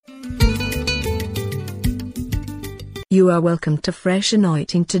You are welcome to Fresh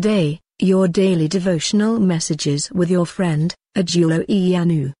Anointing Today, your daily devotional messages with your friend, Ajulo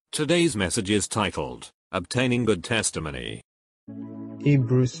Iyanu. Today's message is titled, Obtaining Good Testimony.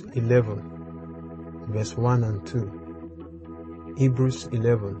 Hebrews 11, verse 1 and 2. Hebrews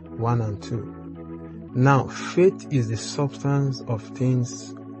 11, 1 and 2. Now faith is the substance of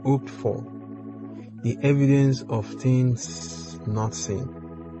things hoped for, the evidence of things not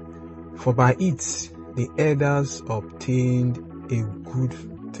seen. For by it the elders obtained a good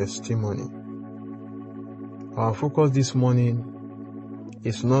testimony. Our focus this morning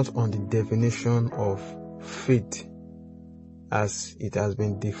is not on the definition of faith as it has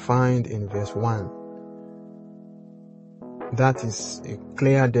been defined in verse 1. That is a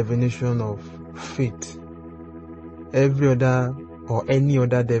clear definition of faith. Every other or any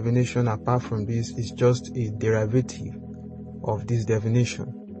other definition apart from this is just a derivative of this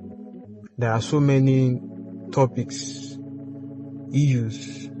definition. There are so many topics,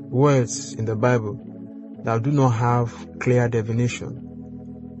 issues, words in the Bible that do not have clear definition.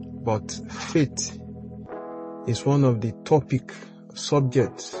 But faith is one of the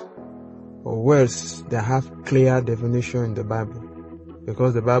subjects, or words that have clear definition in the Bible.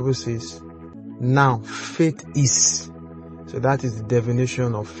 Because the Bible says, now faith is. So that is the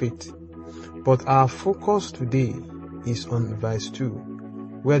definition of faith. But our focus today is on verse 2.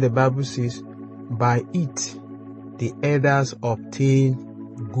 Where the Bible says, by it the elders obtain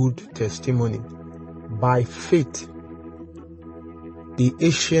good testimony. By faith, the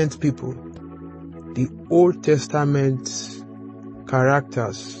ancient people, the Old Testament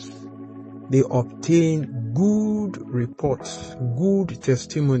characters, they obtain good reports, good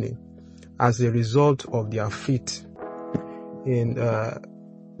testimony as a result of their faith. In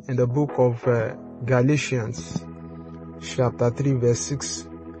the book of Galatians, chapter 3, verse 6,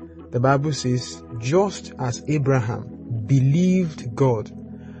 the Bible says, just as Abraham believed God,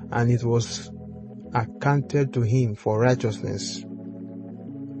 and it was accounted to him for righteousness.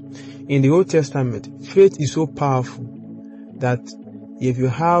 In the Old Testament, faith is so powerful that if you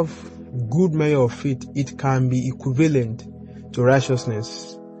have good measure of faith, it can be equivalent to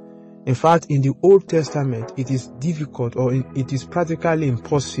righteousness. In fact, in the Old Testament, it is difficult, or it is practically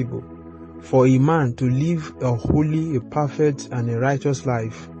impossible for a man to live a holy, a perfect, and a righteous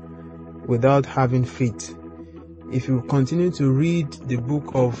life without having faith. If you continue to read the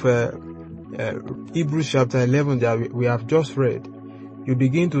book of Hebrews chapter 11 that we have just read, you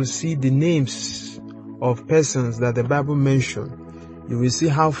begin to see the names of persons that the Bible mentioned. You will see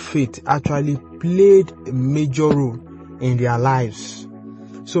how faith actually played a major role in their lives.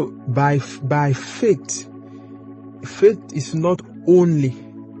 So by faith is not only,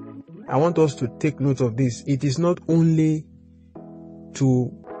 I want us to take note of this, it is not only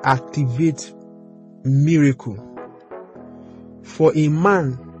to activate miracle. For a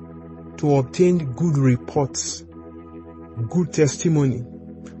man to obtain good reports, good testimony,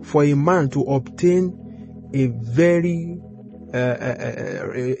 for a man to obtain a very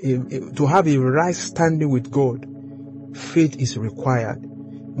to have a right standing with God, faith is required.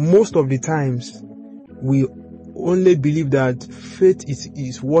 Most of the times we only believe that faith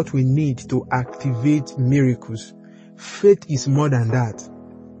is what we need to activate miracles. Faith is more than that.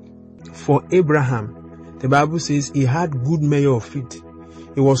 For Abraham, the Bible says he had good measure of faith.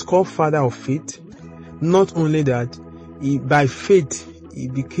 He was called father of faith. Not only that, by faith he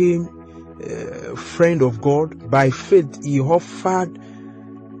became a friend of God. By faith he offered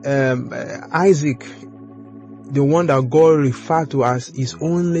Isaac, the one that God referred to as his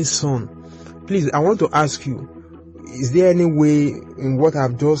only son. Please, I want to ask you, is there any way in what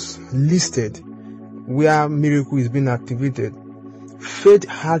I've just listed where miracle is being activated? Faith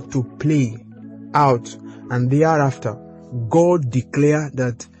had to play out, and thereafter God declared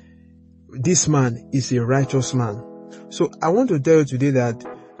that this man is a righteous man. So I want to tell you today that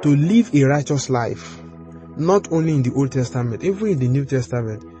to live a righteous life, not only in the Old Testament, even in the New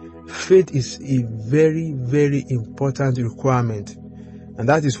Testament, faith is a very, very important requirement. And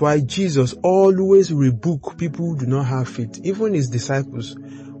that is why Jesus always rebuked people who do not have faith, even his disciples,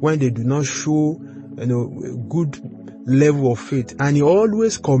 when they do not show a good level of faith. And he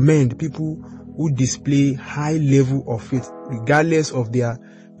always commend people who display high level of faith, regardless of their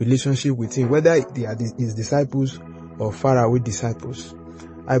relationship with him, whether they are his disciples or far away disciples.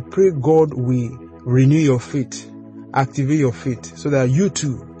 I pray God will renew your faith, activate your faith, so that you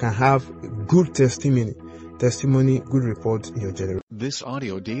too can have good testimony, good report in your generation. This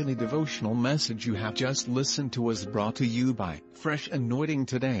audio daily devotional message you have just listened to was brought to you by Fresh Anointing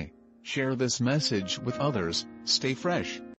Today. Share this message with others. Stay fresh.